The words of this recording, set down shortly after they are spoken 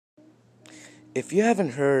If you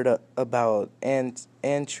haven't heard about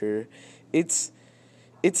Anchor, it's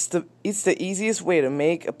it's the easiest way to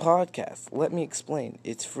make a podcast. Let me explain.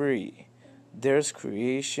 It's free. There's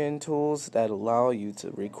creation tools that allow you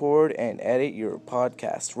to record and edit your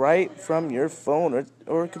podcast right from your phone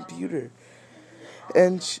or computer.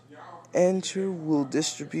 And Anchor will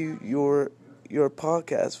distribute your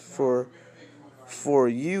podcast for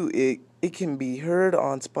you. It can be heard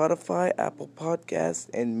on Spotify, Apple Podcasts,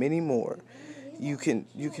 and many more. You can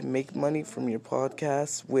make money from your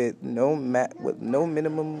podcast with no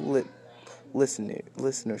minimum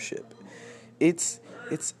listenership. It's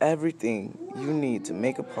everything you need to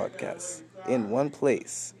make a podcast in one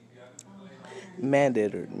place.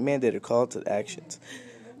 Mandated call to actions.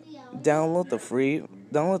 Download the free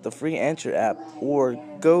download the free Anchor app or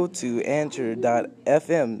go to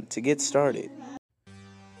anchor.fm to get started.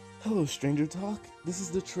 Hello, Stranger Talk. This is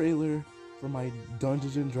the trailer for my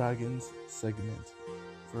Dungeons and Dragons segment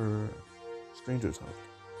for Stranger Talk.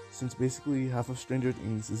 Since basically half of Stranger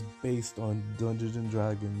Things is based on Dungeons and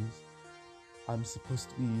Dragons, I'm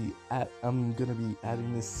gonna be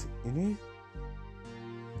adding this in it.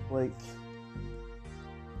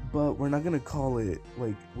 But we're not gonna call it,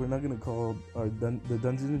 we're not gonna call the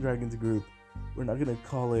Dungeons and Dragons group, we're not gonna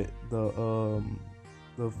call it the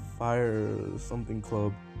Fire something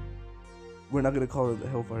club. We're not gonna call it the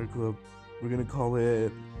Hellfire Club. We're gonna call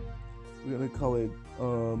it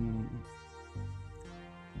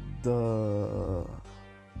the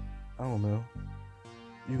I don't know.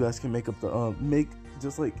 You guys can make up the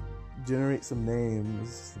generate some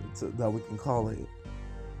names that we can call it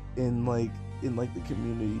in the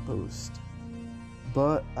community post.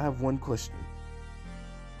 But I have one question.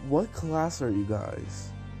 What class are you guys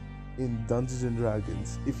in Dungeons and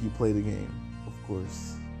Dragons if you play the game? Of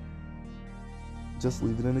course. Just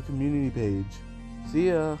leave it in the community page. See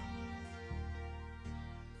ya!